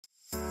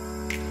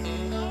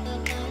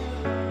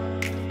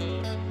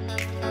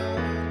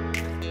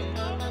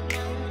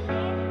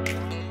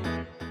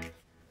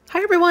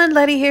everyone,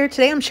 Letty here.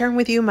 Today I'm sharing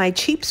with you my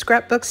cheap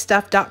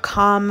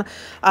scrapbookstuff.com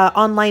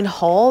online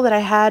haul that I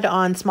had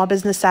on Small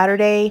Business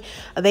Saturday.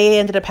 They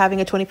ended up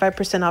having a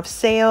 25% off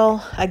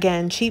sale.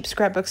 Again, cheap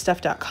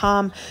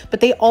scrapbookstuff.com,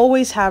 but they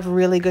always have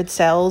really good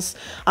sales.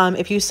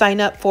 If you sign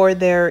up for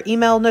their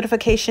email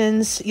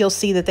notifications, you'll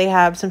see that they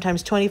have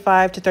sometimes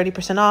 25 to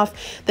 30%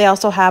 off. They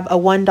also have a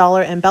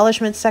 $1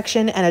 embellishment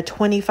section and a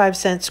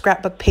 25-cent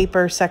scrapbook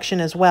paper section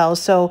as well.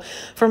 So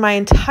for my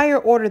entire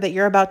order that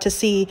you're about to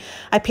see,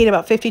 I paid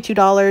about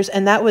 $52,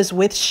 and that was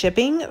with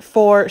shipping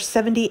for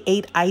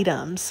 78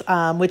 items,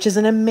 which is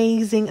an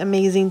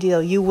amazing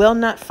deal. You will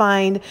not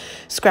find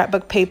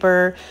scrapbook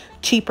paper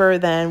cheaper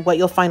than what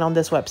you'll find on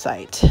this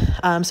website.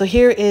 So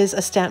here is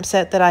a stamp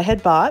set that I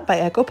had bought by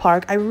Echo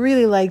Park. I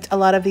really liked a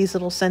lot of these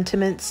little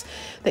sentiments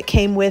that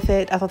came with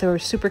it. I thought they were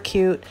super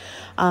cute.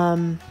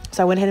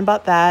 So I went ahead and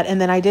bought that.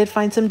 And then I did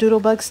find some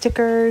Doodlebug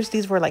stickers.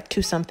 These were like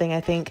 $2 something, I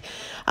think.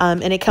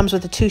 And it comes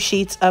with the 2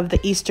 sheets of the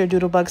Easter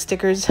Doodlebug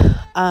stickers.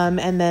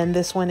 And then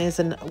this one is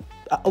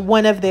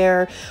one of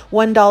their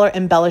 $1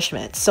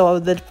 embellishments. So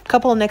the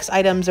couple of next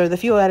items, or the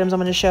few items I'm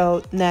going to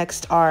show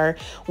next, are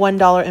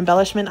 $1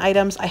 embellishment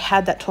items. I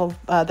had that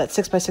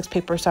 6x6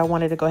 paper, so I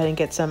wanted to go ahead and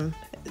get some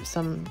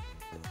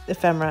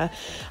ephemera.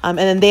 And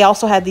then they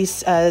also had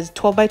these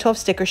 12x12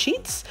 sticker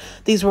sheets.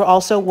 These were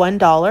also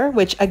 $1,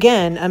 which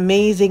again,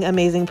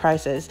 amazing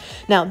prices.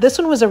 Now this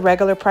one was a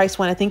regular price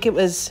one. I think it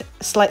was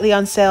slightly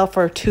on sale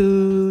for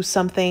 $2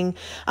 something.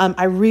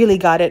 I really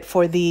got it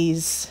for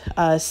these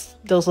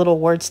those little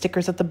word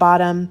stickers at the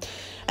bottom.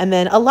 And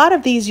then a lot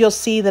of these, you'll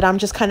see that I'm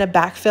just kind of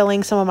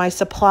backfilling some of my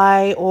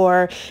supply,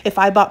 or if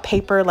I bought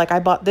paper, like I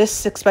bought this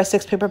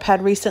 6x6 paper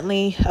pad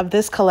recently of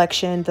this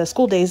collection, the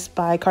School Days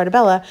by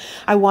Cartabella.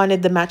 I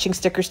wanted the matching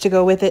stickers to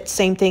go with it.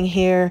 Same thing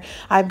here.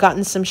 I've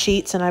gotten some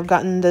sheets, and I've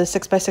gotten the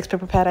 6x6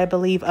 paper pad, I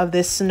believe, of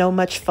this So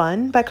Much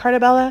Fun by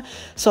Cartabella.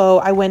 So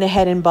I went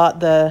ahead and bought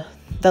the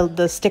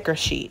sticker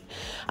sheet.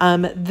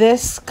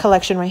 This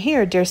collection right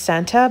here, Dear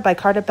Santa by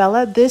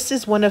Cartabella, this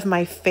is one of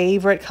my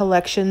favorite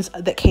collections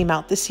that came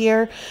out this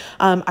year.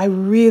 I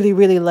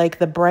really like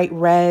the bright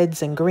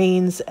reds and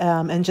greens,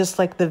 and just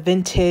like the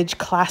vintage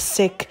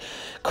classic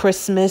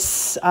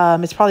Christmas.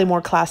 It's probably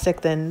more classic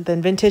than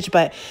vintage,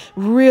 but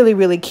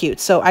really cute.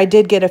 So I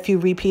did get a few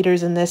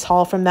repeaters in this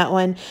haul from that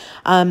one.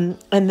 And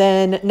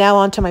then now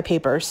onto my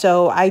paper.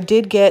 So I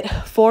did get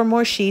 4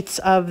 more sheets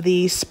of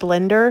the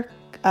Splendor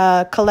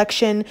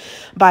collection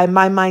by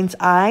My Mind's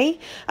Eye.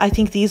 I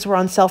think these were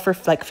on sale for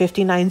like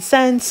 59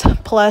 cents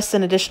plus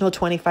an additional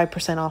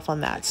 25% off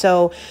on that.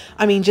 So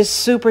I mean, just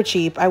super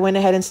cheap. I went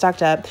ahead and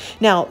stocked up.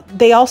 Now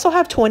they also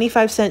have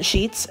 25-cent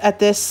sheets at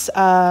this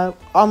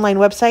online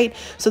website.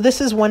 So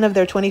this is one of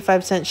their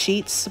 25-cent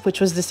sheets,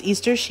 which was this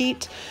Easter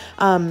sheet.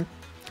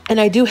 And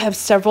I do have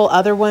several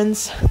other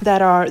ones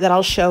that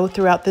I'll show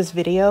throughout this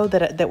video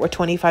that were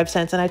 25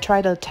 cents, and I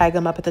try to tag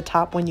them up at the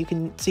top when you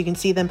can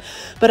see them.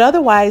 But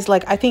otherwise,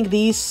 like, I think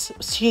these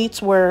sheets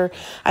were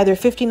either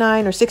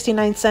 59 or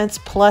 69 cents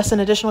plus an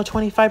additional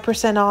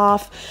 25%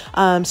 off.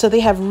 So they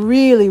have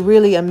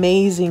really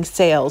amazing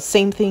sales.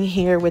 Same thing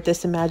here with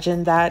this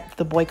Imagine That,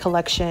 the boy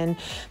collection.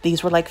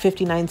 These were like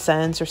 59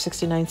 cents or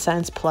 69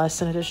 cents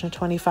plus an additional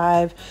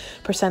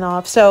 25%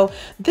 off. So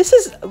this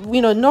is,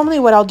 normally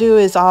what I'll do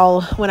is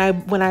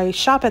when I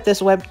shop at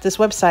this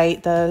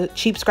website, the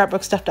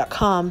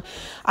cheapscrapbookstuff.com,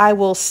 I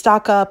will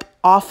stock up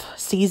off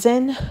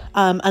season,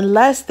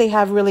 unless they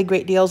have really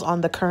great deals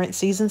on the current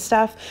season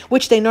stuff,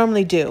 which they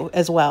normally do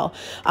as well.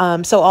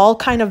 So I'll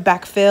kind of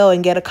backfill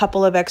and get a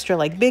couple of extra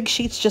like big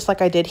sheets, just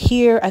like I did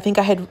here. I think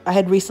I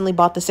had recently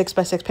bought the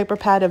 6x6 paper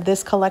pad of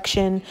this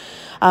collection,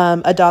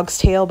 A Dog's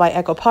Tale by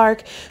Echo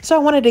Park. So I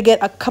wanted to get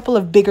a couple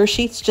of bigger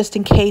sheets just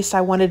in case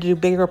I wanted to do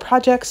bigger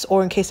projects,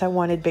 or in case I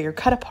wanted bigger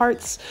cut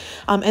aparts.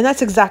 And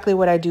that's exactly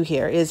what I do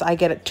here. Is I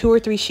get 2 or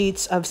 3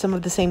 sheets of some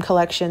of the same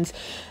collections,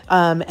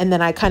 and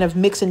then I kind of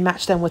mix and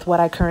match them with what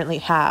I currently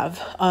have,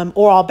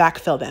 or I'll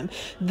backfill them.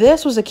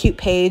 This was a cute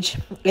page.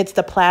 It's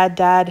the Plaid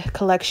Dad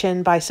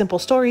collection by Simple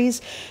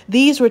Stories.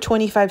 These were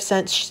 25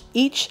 cents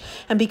each,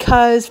 and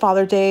because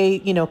Father's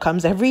Day,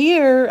 comes every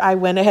year, I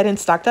went ahead and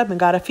stocked up and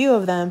got a few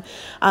of them.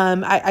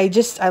 Like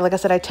I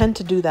said, I tend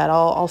to do that.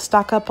 I'll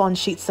stock up on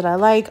sheets that I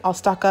like. I'll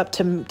stock up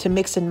to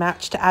mix and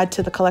match, to add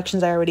to the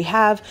collections I already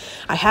have.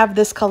 I have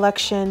this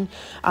collection,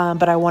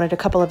 but I wanted a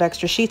couple of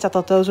extra sheets. I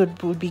thought those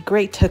would be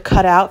great to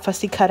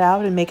fussy cut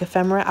out and make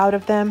ephemera out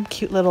of them.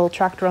 Cute little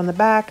tractor on the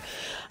back.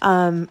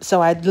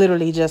 So I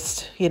literally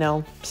just,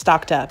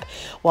 stocked up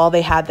while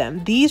they had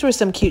them. These were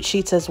some cute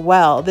sheets as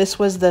well. This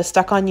was the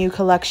Stuck on You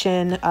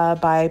collection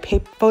by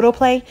Photo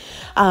Play.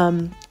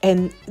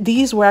 And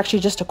these were actually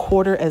just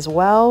 $1 as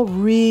well.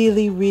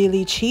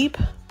 Really cheap.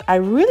 I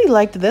really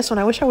liked this one.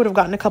 I wish I would have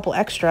gotten a couple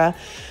extra.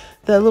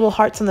 The little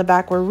hearts on the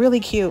back were really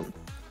cute.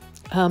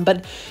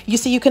 But you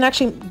see, you can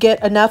actually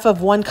get enough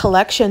of one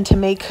collection to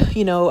make,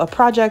 you know, a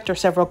project or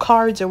several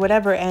cards or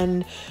whatever.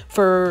 And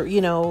for,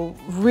 you know,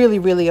 really,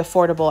 really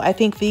affordable. I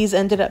think these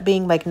ended up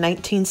being like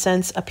 19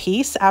 cents a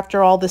piece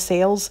after all the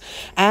sales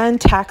and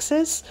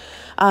taxes,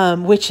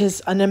 which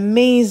is an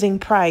amazing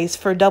price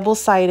for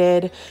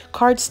double-sided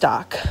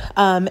cardstock.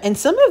 And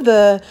some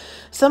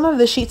of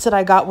the sheets that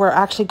I got were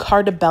actually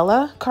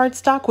Cardabella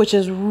cardstock, which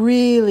is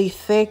really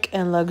thick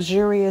and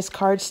luxurious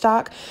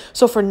cardstock.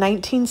 So for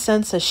 19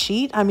 cents a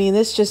sheet, I mean,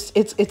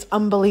 it's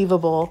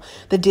unbelievable,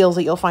 the deals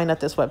that you'll find at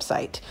this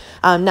website.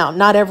 Now,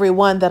 not every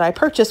one that I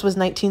purchased was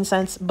 19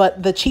 cents,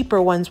 but the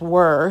cheaper ones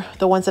were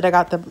the ones that I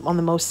got on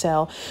the most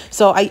sale.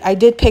 So I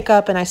did pick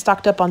up and I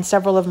stocked up on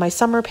several of my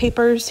summer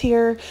papers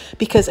here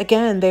because,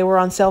 again, they were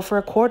on sale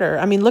for $1.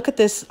 I mean, look at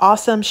this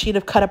awesome sheet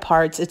of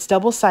cut-aparts. It's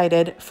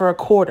double-sided for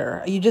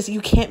 $1.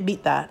 You can't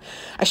beat that.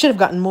 I should have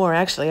gotten more,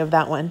 actually, of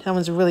that one. That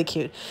one's really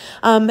cute.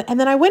 And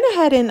then I went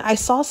ahead and I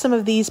saw some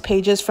of these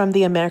pages from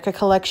the America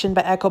collection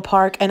by Echo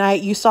Park, and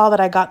you saw that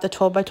I got the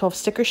 12 by 12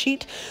 sticker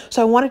sheet.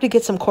 So I wanted to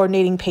get some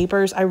coordinating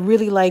papers. I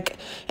really like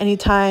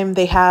anytime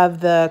they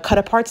have the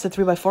cut-aparts, the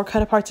 3 by 4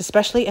 cut-aparts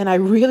especially, and I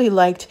really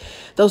liked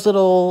those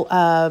little,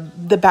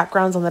 the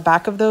backgrounds on the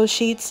back of those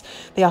sheets.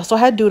 They also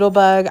had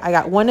Doodlebug. I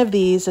got one of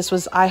these. This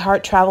was I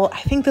Heart Travel.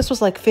 I think this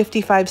was like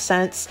 55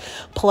 cents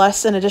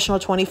plus an additional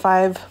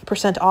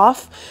 25%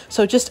 off.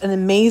 So just an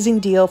amazing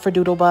deal for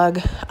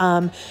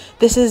Doodlebug.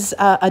 This is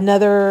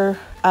another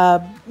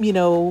you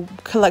know,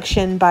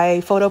 collection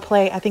by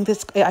Photoplay. I think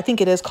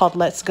it is called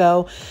Let's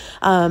Go.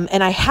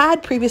 And I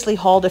had previously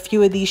hauled a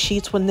few of these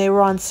sheets when they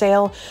were on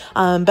sale,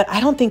 but I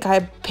don't think I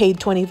paid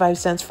 25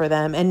 cents for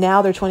them, and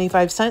now they're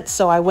 25 cents.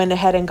 So I went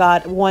ahead and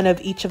got one of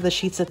each of the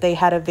sheets that they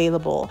had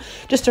available.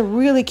 Just a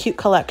really cute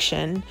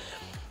collection.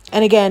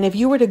 And again, if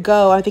you were to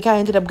go, I think I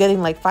ended up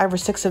getting like 5 or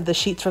 6 of the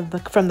sheets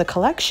from the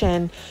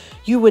collection.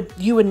 You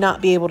would not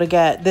be able to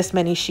get this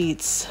many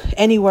sheets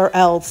anywhere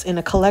else in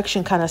a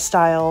collection kind of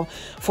style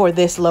for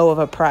this low of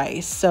a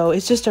price. So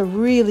it's just a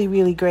really,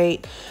 really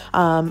great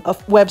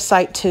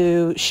website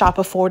to shop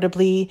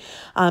affordably.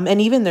 And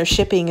even their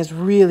shipping is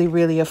really,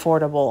 really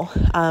affordable.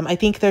 I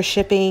think their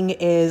shipping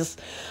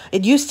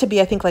it used to be,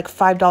 I think, like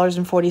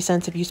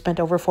 $5.40 if you spent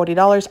over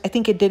 $40. I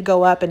think it did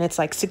go up and it's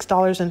like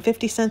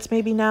 $6.50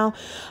 maybe now,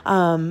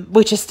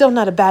 which is still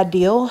not a bad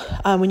deal.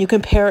 When you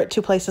compare it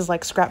to places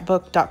like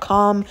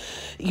scrapbook.com,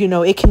 you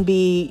know, it can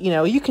be, you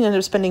know, you can end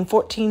up spending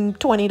 $14,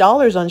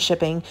 $20 on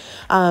shipping.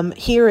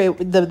 Here,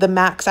 the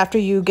max after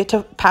you get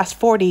to past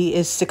 40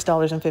 is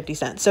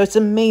 $6.50. So it's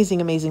an amazing,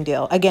 amazing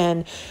deal.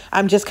 Again,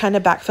 I'm just kind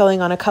of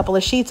backfilling on a couple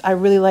of sheets. I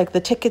really like the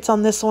tickets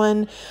on this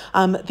one.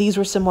 These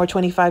were some more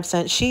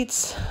 25-cent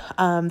sheets.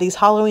 These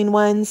Halloween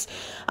ones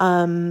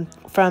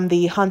from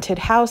the Haunted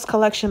House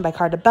collection by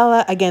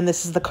Cardabella. Again,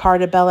 this is the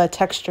Cardabella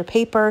texture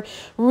paper.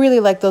 Really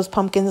like those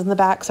pumpkins in the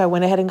back, so I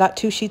went ahead and got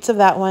 2 sheets of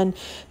that one.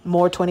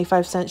 More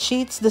 25-cent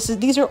sheets.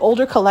 These are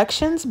older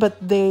collections, but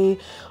they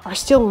are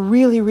still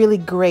really, really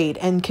great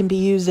and can be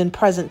used in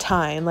present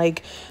time.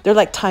 Like, they're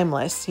like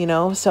timeless, you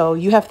know? So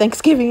you have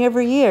Thanksgiving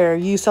every year.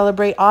 You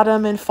celebrate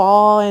autumn and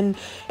fall and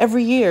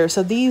every year.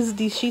 So these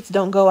sheets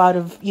don't go out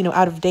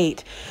of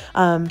date.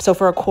 So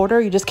for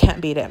 $1, you just can't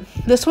beat it.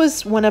 This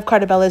was one of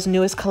Cardabella's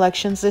newest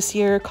collections this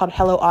year called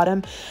Hello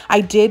Autumn.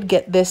 I did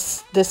get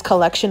this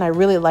collection. I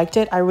really liked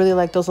it. I really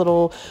like those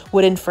little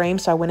wooden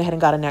frames, so I went ahead and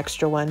got an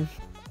extra one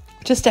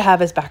just to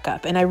have as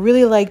backup. And I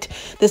really liked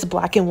this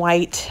black and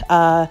white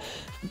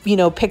you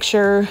know,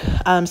 picture.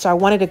 So I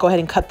wanted to go ahead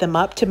and cut them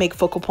up to make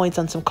focal points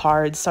on some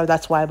cards. So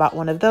that's why I bought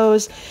one of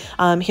those.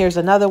 Here's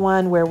another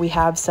one where we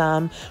have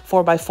some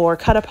 4x4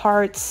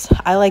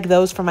 cut-aparts. I like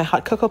those for my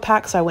hot cocoa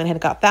pack, so I went ahead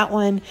and got that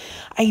one.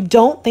 I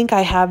don't think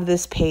I have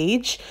this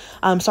page,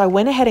 so I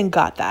went ahead and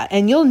got that.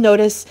 And you'll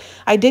notice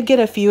I did get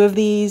a few of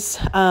these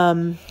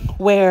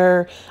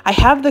where I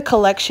have the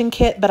collection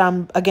kit, but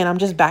I'm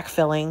just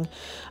backfilling.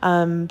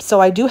 So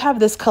I do have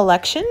this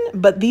collection,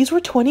 but these were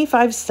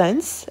 25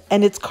 cents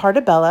and it's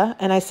Cardabella.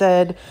 And I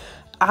said,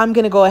 I'm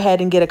going to go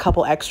ahead and get a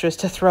couple extras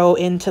to throw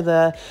into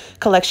the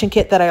collection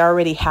kit that I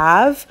already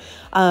have,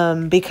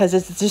 because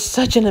it's just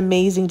such an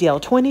amazing deal.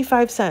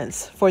 25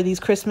 cents for these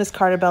Christmas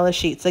Cardabella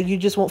sheets. Like, you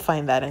just won't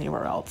find that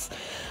anywhere else.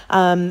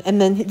 And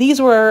then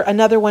these were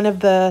another one of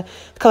the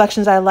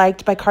collections I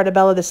liked by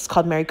Cardabella. This is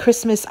called Merry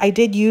Christmas. I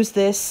did use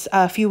this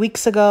a few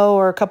weeks ago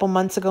or a couple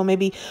months ago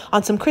maybe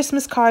on some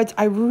Christmas cards.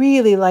 I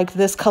really liked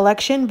this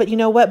collection, but you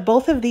know what?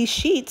 Both of these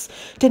sheets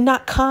did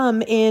not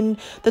come in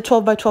the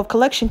 12 by 12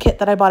 collection kit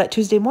that I bought at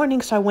Tuesday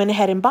morning, so I went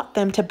ahead and bought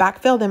them to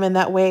backfill them, and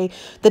that way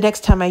the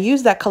next time I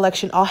use that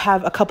collection, I'll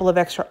have a couple of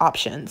extra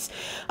options.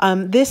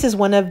 This is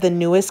one of the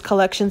newest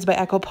collections by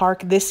Echo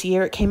Park this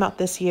year. It came out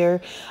this year,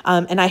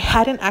 and I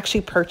hadn't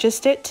actually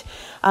purchased it.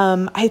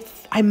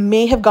 I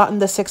may have gotten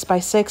the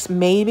 6x6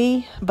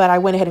 maybe, but I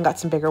went ahead and got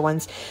some bigger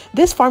ones.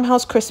 This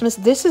Farmhouse Christmas,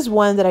 this is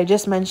one that I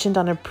just mentioned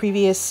on a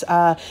previous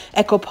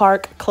Echo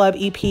Park Club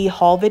EP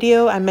haul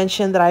video. I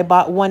mentioned that I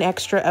bought one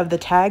extra of the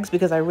tags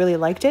because I really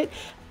liked it.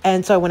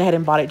 And so I went ahead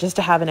and bought it just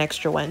to have an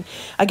extra one.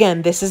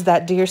 Again, this is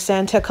that Dear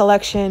Santa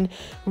collection.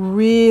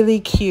 Really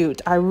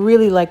cute. I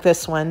really like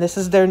this one. This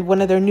is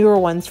one of their newer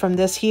ones from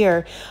this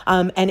year.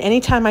 And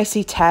anytime I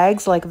see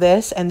tags like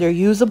this and they're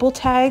usable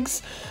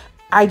tags,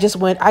 I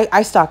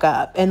stock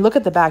up. And look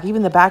at the back.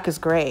 Even the back is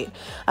great.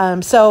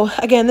 So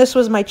again, this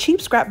was my cheap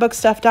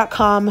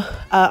scrapbookstuff.com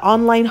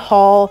online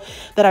haul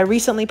that I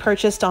recently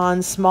purchased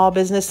on Small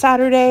Business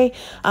Saturday.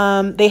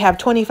 They have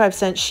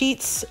 25-cent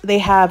sheets. They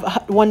have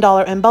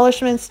 $1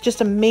 embellishments.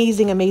 Just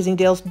amazing, amazing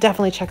deals.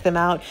 Definitely check them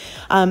out.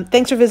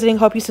 Thanks for visiting.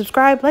 Hope you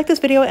subscribe, like this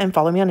video, and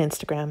follow me on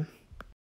Instagram.